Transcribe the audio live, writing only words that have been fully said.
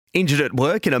Injured at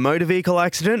work in a motor vehicle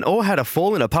accident or had a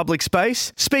fall in a public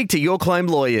space? Speak to Your Claim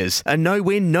Lawyers, a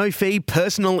no-win, no-fee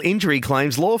personal injury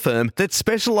claims law firm that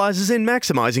specialises in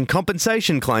maximising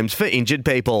compensation claims for injured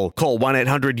people. Call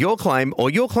 1-800-YOUR-CLAIM or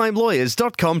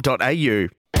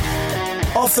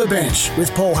yourclaimlawyers.com.au. Off the Bench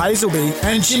with Paul Hazelby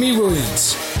and Jimmy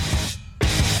Williams.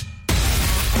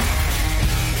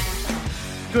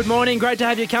 Good morning. Great to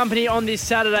have your company on this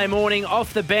Saturday morning.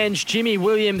 Off the Bench, Jimmy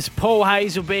Williams, Paul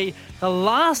Hazelby. The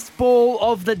last ball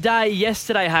of the day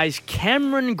yesterday, Hayes.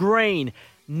 Cameron Green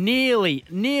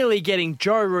nearly getting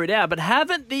Joe Root out, but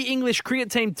haven't the English cricket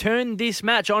team turned this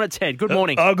match on its head? Good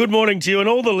morning. Good morning to you and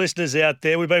all the listeners out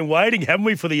there. We've been waiting, haven't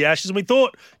we, for the Ashes? And we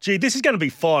thought, gee, this is going to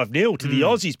be 5-0 to the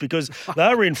Aussies because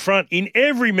they were in front in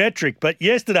every metric. But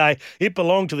yesterday, it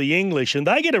belonged to the English, and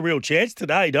they get a real chance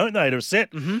today, don't they, to set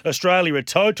Australia a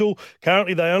total.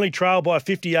 Currently, they only trail by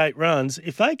 58 runs.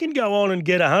 If they can go on and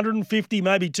get 150,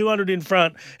 maybe 200 in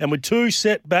front, and with two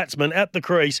set batsmen at the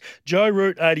crease, Joe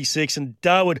Root 86 and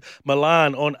Dawood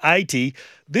Malan on 80,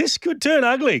 this could turn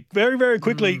ugly very, very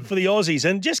quickly for the Aussies.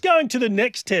 And just going to the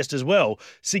next test as well,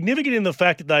 significant in the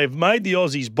fact that they've made the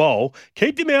Aussies bowl,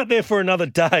 keep them out there for another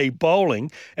day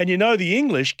bowling, and you know the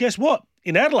English, guess what?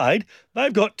 In Adelaide,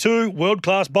 they've got two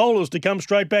world-class bowlers to come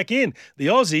straight back in. The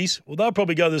Aussies, well, they'll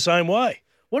probably go the same way.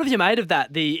 What have you made of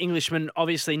that, the Englishman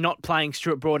obviously not playing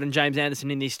Stuart Broad and James Anderson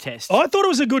in this test? I thought it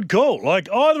was a good call. Like,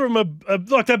 either of them are,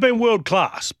 like, they've been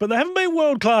world-class, but they haven't been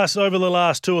world-class over the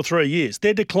last 2 or 3 years.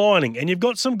 They're declining, and you've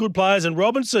got some good players, and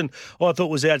Robinson, I thought,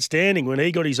 was outstanding when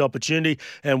he got his opportunity,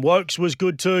 and Wokes was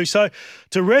good too. So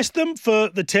to rest them for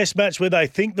the test match where they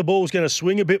think the ball's going to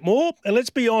swing a bit more, and let's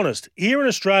be honest, here in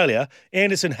Australia,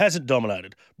 Anderson hasn't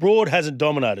dominated. Broad hasn't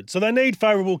dominated. So they need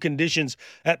favourable conditions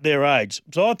at their age.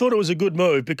 So I thought it was a good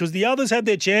move, because the others had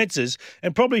their chances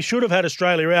and probably should have had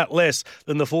Australia out less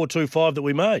than the 4-2-5 that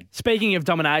we made. Speaking of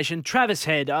domination, Travis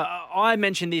Head, I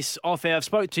mentioned this off air. I've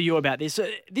spoke to you about this.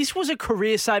 This was a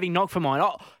career-saving knock for mine.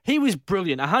 He was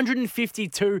brilliant,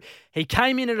 152. He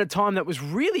came in at a time that was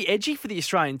really edgy for the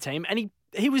Australian team, and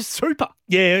he was super.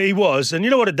 Yeah, he was. And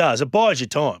you know what it does? It buys you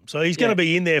time. So he's going to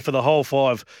be in there for the whole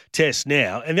 5 tests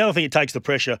now. And the other thing, it takes the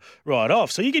pressure right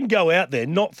off. So you can go out there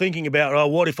not thinking about, oh,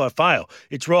 what if I fail?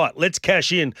 It's right. Let's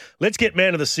cash in. Let's get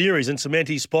man of the series and cement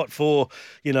his spot for,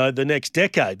 the next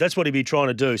decade. That's what he'd be trying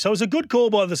to do. So it was a good call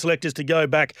by the selectors to go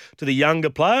back to the younger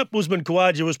player. Usman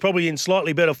Khawaja was probably in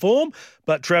slightly better form,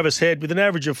 but Travis Head with an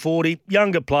average of 40,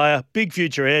 younger player, big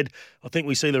future ahead. I think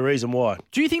we see the reason why.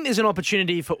 Do you think there's an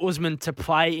opportunity for Usman to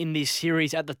play in this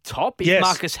series at the top if Yes.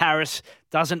 Marcus Harris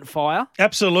doesn't fire?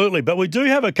 Absolutely, but we do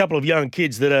have a couple of young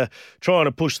kids that are trying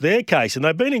to push their case, and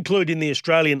they've been included in the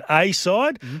Australian A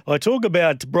side. I talk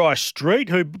about Bryce Street,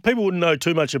 who people wouldn't know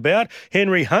too much about.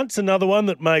 Henry Hunt's another one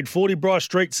that made 40, Bryce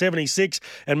Street 76,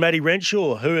 and Matty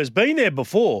Renshaw, who has been there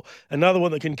before, another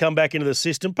one that can come back into the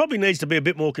system. Probably needs to be a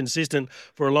bit more consistent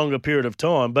for a longer period of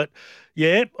time, but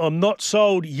yeah, I'm not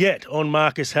sold yet on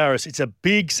Marcus Harris. It's a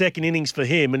big second innings for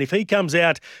him, and if he comes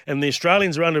out and the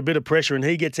Australians are under a bit of pressure and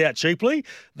he gets out cheaply,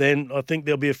 then I think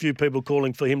there'll be a few people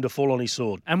calling for him to fall on his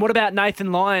sword. And what about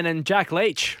Nathan Lyon and Jack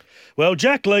Leach? Well,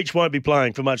 Jack Leach won't be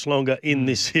playing for much longer in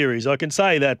this series. I can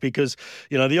say that because,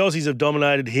 the Aussies have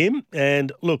dominated him.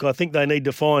 And, look, I think they need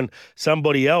to find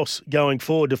somebody else going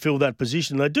forward to fill that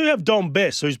position. They do have Dom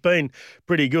Bess, who's been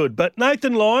pretty good. But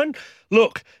Nathan Lyon,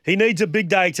 look, he needs a big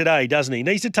day today, doesn't he? He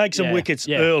needs to take some wickets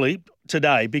early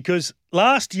today because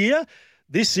last year,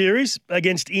 this series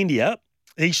against India,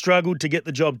 he struggled to get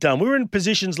the job done. We were in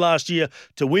positions last year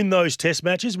to win those test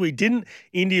matches. We didn't.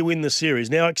 India win the series.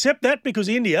 Now, accept that because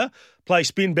India play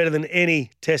spin better than any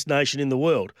test nation in the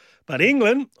world. But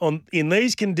England, in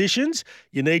these conditions,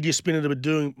 you need your spinner to be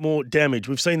doing more damage.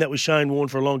 We've seen that with Shane Warne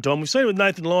for a long time. We've seen it with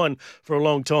Nathan Lyon for a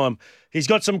long time. He's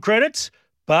got some credits,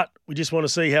 but we just want to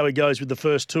see how he goes with the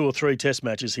first 2 or 3 test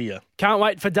matches here. Can't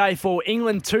wait for day 4.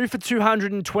 England 2 for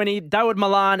 220. Dawood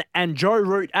Malan and Joe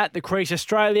Root at the crease.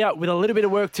 Australia with a little bit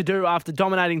of work to do after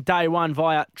dominating day 1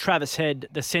 via Travis Head,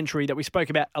 the century that we spoke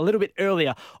about a little bit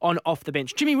earlier on Off the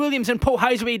Bench. Jimmy Williams and Paul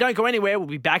Hazelby, don't go anywhere. We'll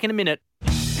be back in a minute.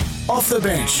 Off the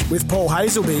Bench with Paul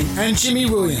Hazelby and Jimmy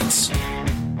Williams.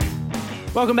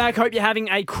 Welcome back. Hope you're having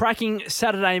a cracking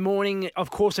Saturday morning.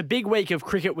 Of course, a big week of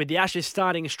cricket with the Ashes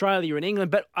starting Australia and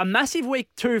England, but a massive week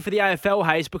too for the AFL,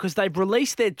 Hayes, because they've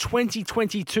released their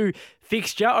 2022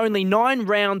 fixture. Only 9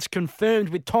 rounds confirmed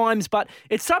with times, but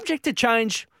it's subject to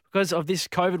change because of this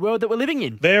COVID world that we're living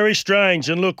in. Very strange.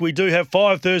 And look, we do have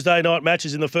 5 Thursday night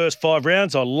matches in the first 5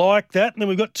 rounds. I like that. And then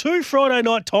we've got 2 Friday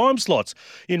night time slots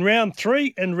in round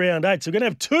 3 and round 8. So we're going to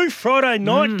have 2 Friday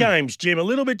night games, Jim. A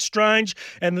little bit strange.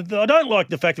 And I don't like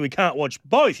the fact that we can't watch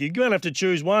both. You're going to have to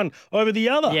choose one over the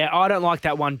other. Yeah, I don't like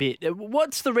that one bit.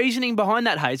 What's the reasoning behind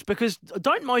that, Hayes? Because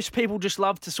don't most people just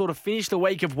love to sort of finish the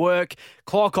week of work,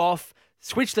 clock off,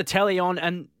 switch the telly on,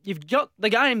 and you've got the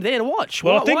game there to watch?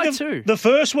 Well, why, I think the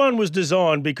first one was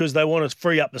designed because they want to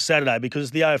free up the Saturday because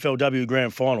it's the AFLW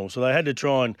Grand Final. So they had to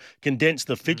try and condense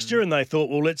the fixture, and they thought,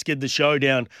 well, let's get the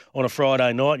showdown on a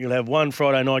Friday night. You'll have one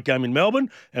Friday night game in Melbourne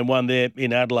and one there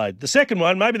in Adelaide. The second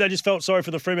one, maybe they just felt sorry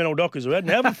for the Fremantle Dockers who hadn't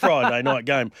had a Friday night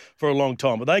game for a long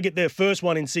time. But they get their first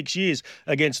one in 6 years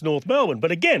against North Melbourne.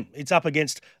 But again, it's up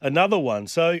against another one.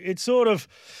 So it's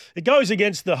it goes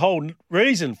against the whole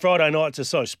reason Friday nights are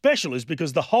so special is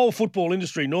because the whole football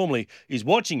industry normally is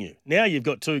watching you. Now you've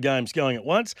got 2 games going at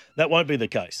once. That won't be the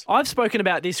case. I've spoken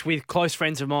about this with close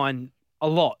friends of mine a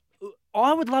lot.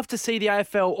 I would love to see the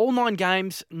AFL all 9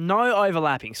 games, no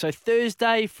overlapping. So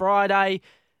Thursday, Friday.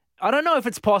 I don't know if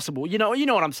it's possible. You know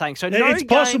what I'm saying. So no it's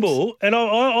possible, and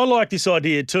I like this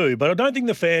idea too, but I don't think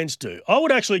the fans do. I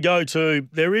would actually go to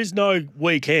there is no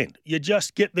weekend. You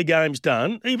just get the games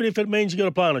done, even if it means you got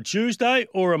to play on a Tuesday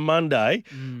or a Monday.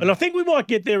 And I think we might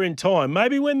get there in time.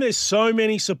 Maybe when there's so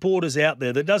many supporters out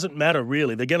there, that doesn't matter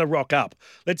really. They're going to rock up.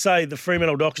 Let's say the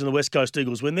Fremantle Dockers and the West Coast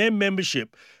Eagles, when their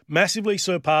membership massively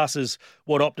surpasses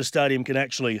what Optus Stadium can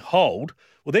actually hold.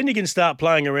 Well, then you can start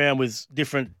playing around with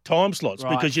different time slots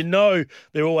because you know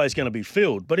they're always going to be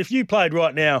filled. But if you played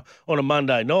right now on a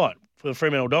Monday night, from the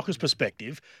Fremantle Dockers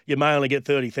perspective, you may only get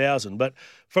 30,000. But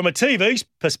from a TV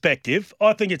perspective,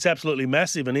 I think it's absolutely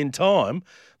massive. And in time,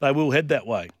 they will head that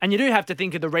way. And you do have to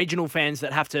think of the regional fans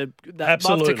that love to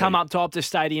come up to Optus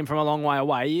Stadium from a long way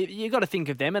away. You got to think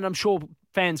of them. And I'm sure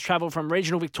fans travel from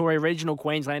regional Victoria, regional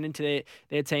Queensland into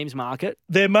their team's market.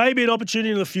 There may be an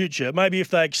opportunity in the future, maybe if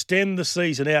they extend the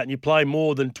season out and you play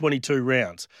more than 22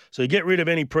 rounds. So you get rid of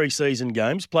any pre-season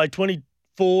games, play 24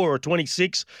 or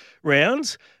 26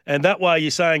 rounds, and that way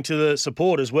you're saying to the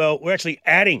supporters, well, we're actually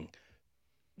adding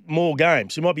more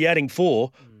games. You might be adding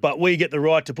 4, but we get the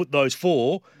right to put those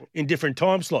 4 in different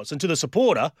time slots. And to the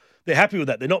supporter, they're happy with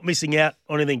that. They're not missing out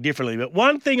on anything differently. But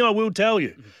one thing I will tell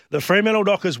you, the Fremantle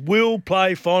Dockers will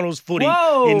play finals footy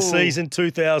in season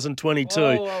 2022.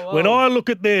 Whoa. When I look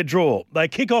at their draw, they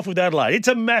kick off with Adelaide. It's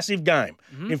a massive game.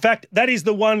 In fact, that is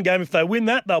the one game. If they win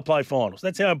that, they'll play finals.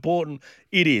 That's how important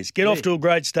it is. Get off to a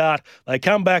great start. They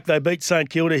come back. They beat St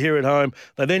Kilda here at home.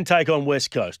 They then take on West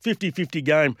Coast. 50-50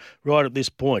 game right at this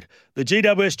point. The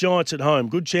GWS Giants at home,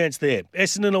 good chance there.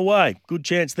 Essendon away, good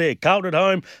chance there. Carlton at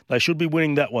home, they should be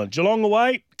winning that one. Geelong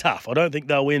away, tough. I don't think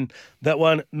they'll win that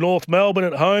one. North Melbourne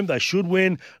at home, they should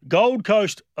win. Gold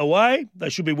Coast away, they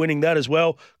should be winning that as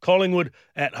well. Collingwood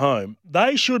at home.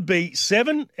 They should be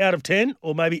 7 out of 10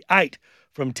 or maybe 8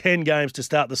 from 10 games to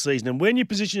start the season. And when you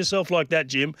position yourself like that,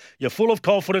 Jim, you're full of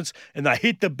confidence and they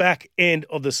hit the back end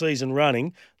of the season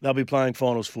running, they'll be playing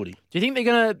finals footy. Do you think they're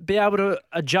going to be able to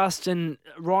adjust and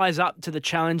rise up to the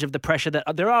challenge of the pressure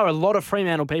that there are a lot of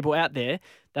Fremantle people out there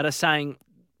that are saying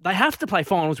they have to play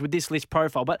finals with this list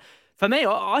profile? But for me,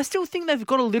 I still think they've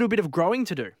got a little bit of growing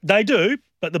to do. They do,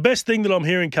 but the best thing that I'm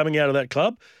hearing coming out of that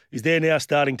club is they're now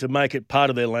starting to make it part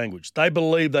of their language. They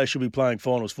believe they should be playing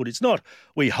finals footy. It's not,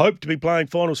 we hope to be playing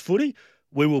finals footy,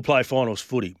 we will play finals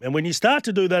footy. And when you start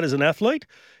to do that as an athlete,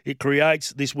 it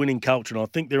creates this winning culture, and I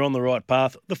think they're on the right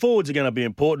path. The forwards are going to be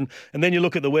important. And then you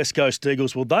look at the West Coast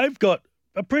Eagles. Well, they've got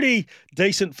a pretty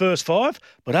decent first 5,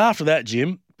 but after that,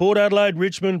 Jim, Port Adelaide,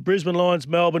 Richmond, Brisbane Lions,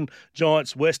 Melbourne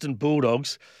Giants, Western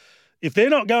Bulldogs, if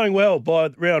they're not going well by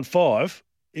round 5,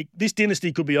 this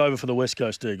dynasty could be over for the West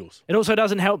Coast Eagles. It also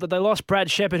doesn't help that they lost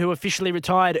Brad Shepherd, who officially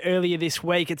retired earlier this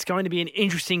week. It's going to be an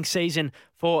interesting season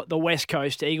for the West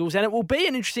Coast Eagles, and it will be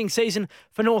an interesting season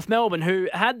for North Melbourne, who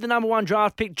had the number 1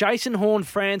 draft pick, Jason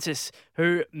Horne-Francis,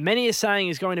 who many are saying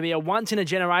is going to be a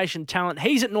once-in-a-generation talent.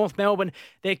 He's at North Melbourne.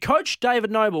 Their coach,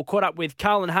 David Noble, caught up with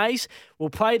Carlin Hayes.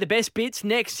 We'll play the best bits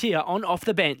next here on Off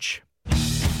the Bench.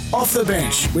 Off the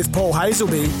Bench with Paul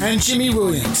Hazelby and Jimmy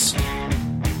Williams.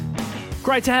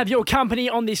 Great to have your company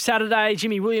on this Saturday,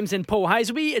 Jimmy Williams and Paul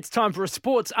Hazelby. It's time for a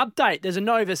sports update. There's a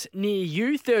Novus near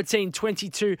you,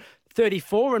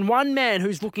 13-22-34, and one man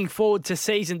who's looking forward to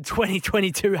season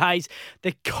 2022, Hayes,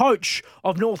 the coach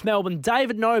of North Melbourne,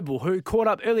 David Noble, who caught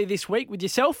up earlier this week with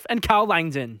yourself and Carl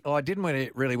Langdon. Oh, I didn't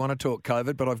really want to talk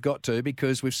COVID, but I've got to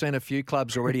because we've seen a few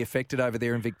clubs already affected over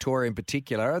there in Victoria in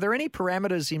particular. Are there any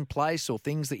parameters in place or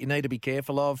things that you need to be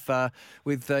careful of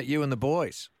with you and the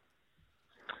boys?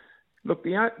 Look,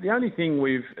 the only thing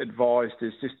we've advised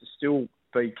is just to still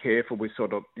be careful with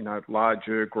sort of,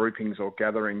 larger groupings or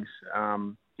gatherings.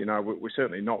 We're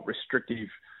certainly not restrictive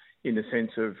in the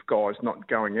sense of guys not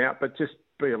going out, but just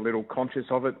be a little conscious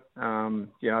of it.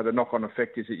 The knock-on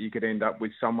effect is that you could end up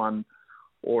with someone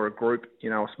or a group,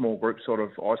 a small group sort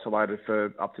of isolated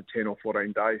for up to 10 or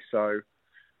 14 days. So,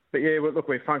 but yeah, look,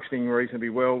 we're functioning reasonably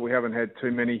well. We haven't had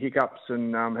too many hiccups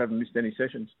and haven't missed any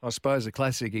sessions. I suppose a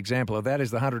classic example of that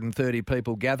is the 130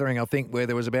 people gathering, I think, where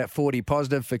there was about 40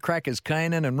 positive for Crackers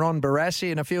Keenan and Ron Barassi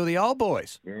and a few of the old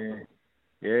boys.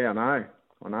 Yeah, I know.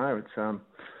 It's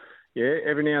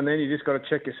every now and then you just got to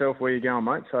check yourself where you're going,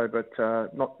 mate. So, but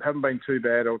haven't been too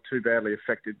bad or too badly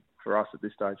affected for us at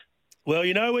this stage. Well,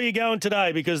 you know where you're going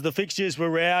today because the fixtures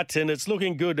were out and it's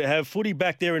looking good to have footy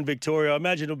back there in Victoria. I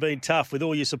imagine it'll been tough with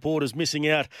all your supporters missing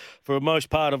out for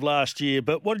most part of last year.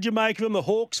 But what did you make of them? The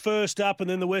Hawks first up and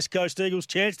then the West Coast Eagles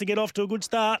chance to get off to a good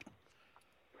start?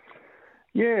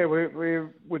 Yeah,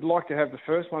 we'd like to have the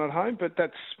first one at home, but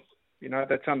that's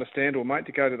understandable, mate.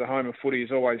 To go to the home of footy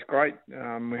is always great.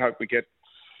 We hope we get,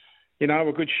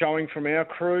 a good showing from our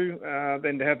crew.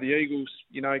 Then to have the Eagles,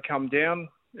 come down.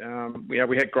 We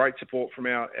had great support from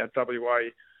our WA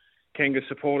Kangas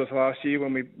supporters last year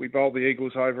when we bowled the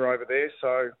Eagles over there.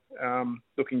 So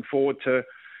looking forward to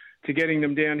getting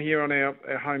them down here on our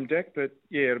home deck. But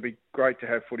yeah, it'll be great to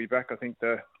have footy back. I think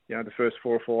the first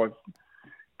 4 or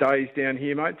 5 days down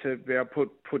here, mate, to be able to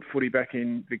put footy back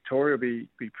in Victoria will be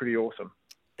pretty awesome.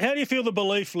 How do you feel the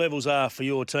belief levels are for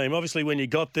your team? Obviously, when you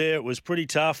got there, it was pretty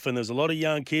tough and there's a lot of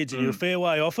young kids and you're a fair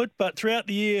way off it. But throughout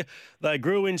the year, they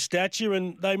grew in stature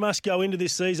and they must go into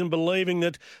this season believing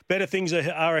that better things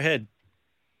are ahead.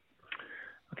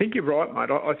 I think you're right,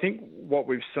 mate. I think what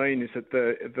we've seen is that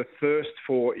the thirst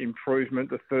for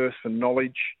improvement, the thirst for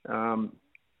knowledge,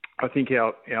 I think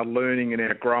our learning and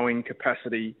our growing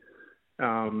capacity,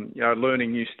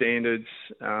 learning new standards,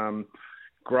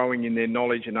 growing in their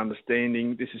knowledge and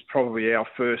understanding. This is probably our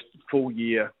first full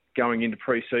year going into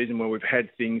pre-season where we've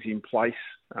had things in place.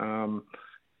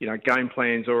 Game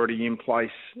plans already in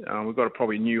place. We've got a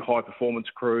probably new high-performance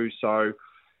crew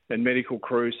and medical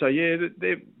crew. So, yeah,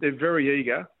 they're very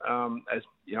eager, as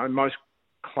most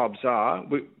clubs are.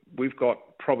 We've got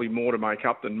probably more to make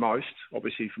up than most,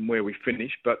 obviously, from where we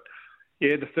finished. But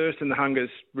yeah, the thirst and the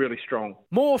hunger's really strong.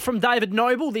 More from David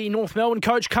Noble, the North Melbourne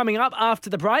coach, coming up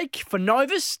after the break. For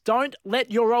Novus, don't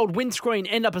let your old windscreen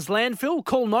end up as landfill.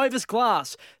 Call Novus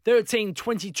Glass, 13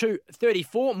 22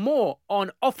 34. More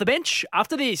on Off the Bench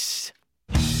after this.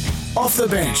 Off the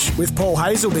Bench with Paul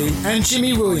Hazelby and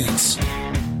Jimmy Williams.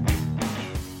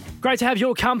 Great to have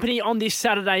your company on this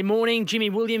Saturday morning.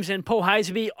 Jimmy Williams and Paul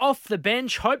Hazelby off the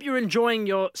bench. Hope you're enjoying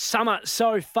your summer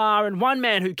so far. And one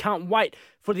man who can't wait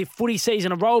for the footy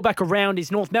season to roll back around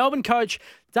is North Melbourne coach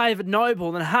David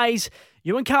Noble. And Hayes,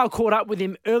 you and Carl caught up with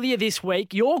him earlier this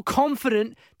week. You're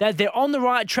confident that they're on the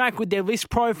right track with their list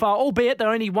profile, albeit they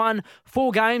only won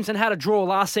 4 games and had a draw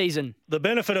last season. The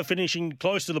benefit of finishing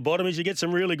close to the bottom is you get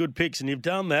some really good picks, and you've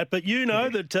done that. But you know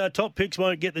that top picks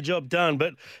won't get the job done.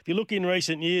 But if you look in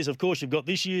recent years, of course, you've got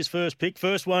this year's first pick,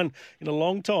 first one in a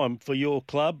long time for your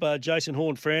club. Jason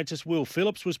Horne-Francis, Will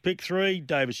Phillips was pick 3,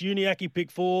 Davis Uniacke pick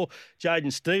 4,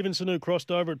 Jaden Stevenson, who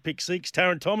crossed over at pick 6,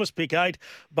 Taron Thomas pick 8,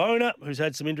 Bona, who's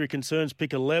had some injury concerns,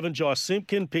 pick 11, Josh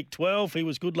Simpkin pick 12. He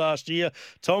was good last year.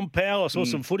 Tom Powell, I saw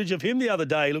some footage of him the other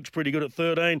day. He looks pretty good at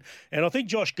 13. And I think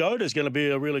Josh Goda is going to be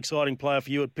a real exciting player for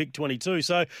you at pick 22.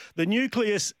 So the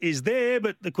nucleus is there,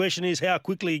 but the question is how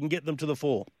quickly you can get them to the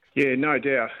fore. Yeah, no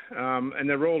doubt. And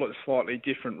they're all at slightly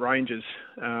different ranges.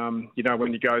 When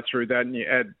you go through that and you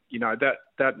add,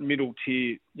 that middle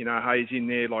tier, Hayes in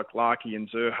there like Larkey and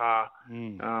Zurha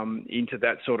into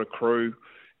that sort of crew.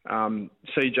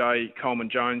 CJ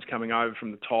Coleman-Jones coming over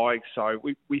from the Tigers. So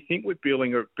we think we're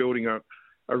building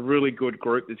a really good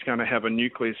group that's going to have a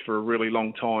nucleus for a really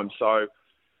long time. So,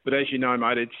 but as you know,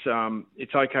 mate,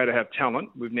 it's okay to have talent.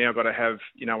 We've now got to have,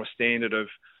 a standard of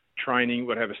training. We've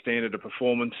got to have a standard of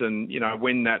performance. And,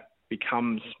 when that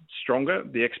becomes stronger,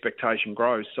 the expectation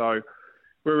grows. So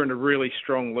we're in a really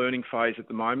strong learning phase at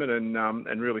the moment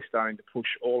and really starting to push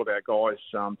all of our guys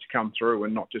to come through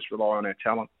and not just rely on our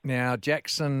talent. Now,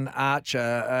 Jackson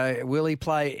Archer, will he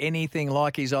play anything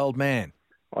like his old man?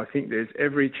 I think there's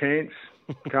every chance,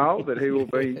 Carl, that he will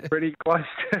be pretty close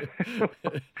to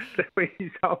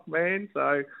his old man.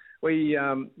 So we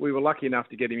were lucky enough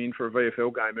to get him in for a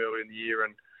VFL game earlier in the year,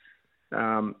 and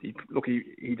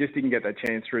he just didn't get that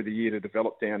chance through the year to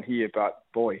develop down here. But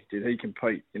boy, did he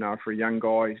compete! For a young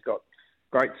guy, he's got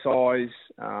great size.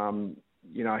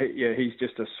 He's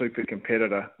just a super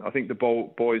competitor. I think the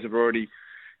boys have already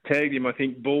tagged him, I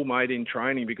think, bull mate in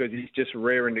training because he's just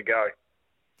raring to go.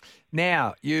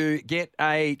 Now, you get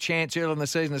a chance early in the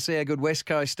season to see how good West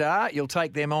Coast are. You'll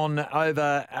take them on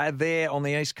over there on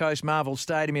the East Coast, Marvel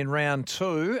Stadium in round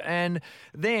 2. And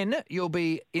then you'll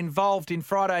be involved in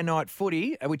Friday night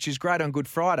footy, which is great on Good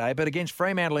Friday, but against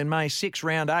Fremantle in May 6,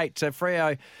 round 8. So,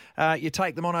 Freo, you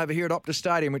take them on over here at Optus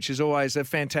Stadium, which is always a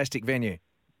fantastic venue.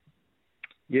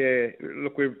 Yeah,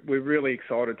 look, we're really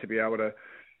excited to be able to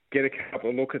get a couple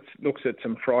of looks at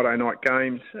some Friday night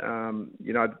games.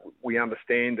 We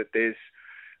understand that there's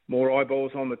more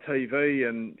eyeballs on the TV,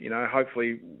 and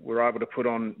hopefully we're able to put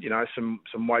on some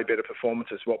way better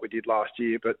performances what we did last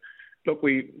year. But look,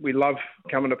 we love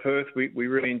coming to Perth. We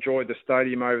really enjoyed the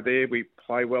stadium over there. We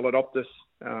play well at Optus.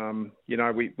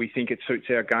 We think it suits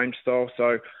our game style.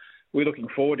 So we're looking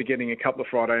forward to getting a couple of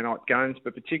Friday night games,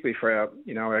 but particularly for our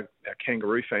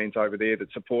Kangaroo fans over there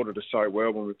that supported us so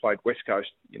well when we played West Coast.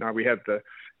 We had the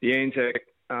Anzac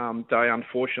Day,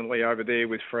 unfortunately, over there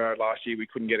with Freo last year. We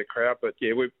couldn't get a crowd, but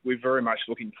yeah, we're very much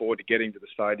looking forward to getting to the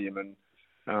stadium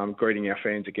and greeting our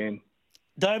fans again.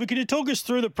 David, can you talk us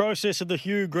through the process of the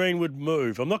Hugh Greenwood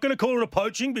move? I'm not going to call it a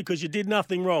poaching because you did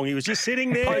nothing wrong. He was just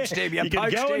sitting there. Poached him, you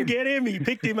could go and get him. You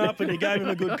picked him up and you gave him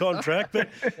a good contract. But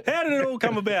how did it all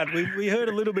come about? We heard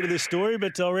a little bit of this story,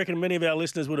 but I reckon many of our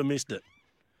listeners would have missed it.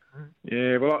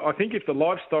 Yeah, well, I think if the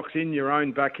livestock's in your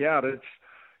own backyard,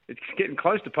 it's getting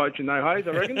close to poaching, though, Hayes,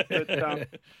 I reckon. But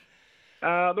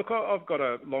look, I've got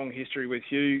a long history with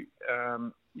Hugh.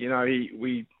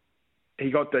 He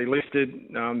got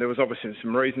delisted. There was obviously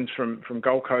some reasons from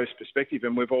Gold Coast perspective,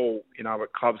 and we've all,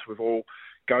 at clubs, we've all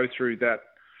go through that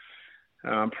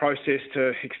process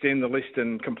to extend the list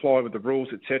and comply with the rules,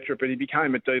 etc. But he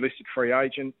became a delisted free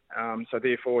agent, so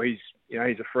therefore he's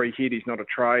a free hit. He's not a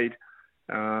trade.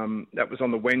 That was on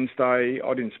the Wednesday.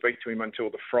 I didn't speak to him until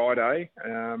the Friday.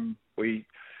 We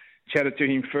chatted to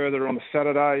him further on the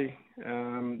Saturday.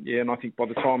 And I think by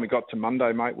the time we got to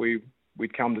Monday, mate,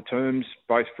 we'd come to terms,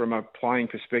 both from a playing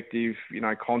perspective,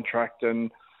 contract, and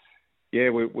we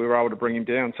were able to bring him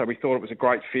down. So we thought it was a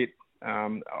great fit.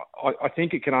 I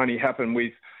think it can only happen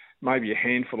with maybe a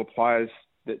handful of players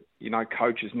that,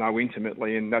 coaches know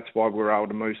intimately, and that's why we were able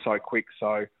to move so quick.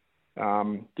 So,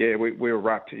 we were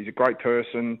wrapped. He's a great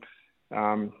person,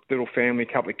 little family,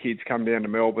 couple of kids come down to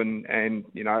Melbourne, and,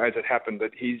 as it happened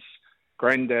that his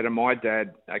granddad and my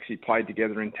dad actually played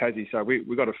together in Tassie, so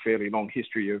we've got a fairly long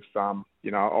history of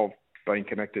being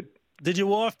connected. Did your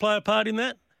wife play a part in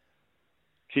that?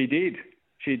 She did.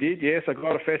 Yes, I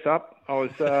got to fess up. I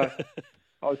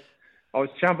was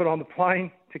jumping on the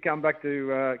plane to come back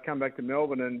to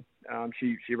Melbourne, and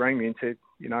she rang me and said,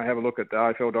 have a look at the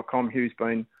AFL.com. Hugh's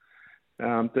been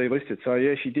delisted. So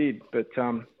yeah, she did. But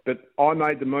I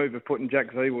made the move of putting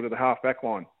Jack Zeeble to the half-back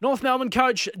line. North Melbourne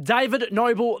coach David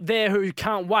Noble there, who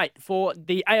can't wait for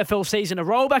the AFL season to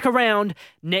roll back around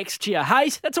next year.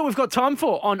 Hayes, that's all we've got time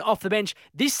for on Off the Bench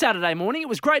this Saturday morning. It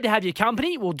was great to have your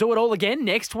company. We'll do it all again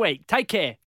next week. Take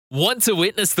care. Want to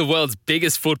witness the world's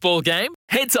biggest football game?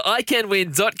 Head to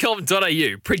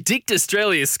iCanWin.com.au, predict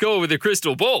Australia's score with a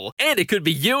crystal ball, and it could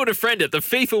be you and a friend at the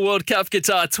FIFA World Cup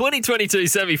Qatar 2022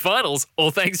 semi-finals,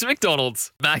 all thanks to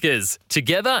McDonald's. Maccas,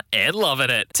 together and loving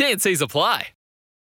it. TNCs apply.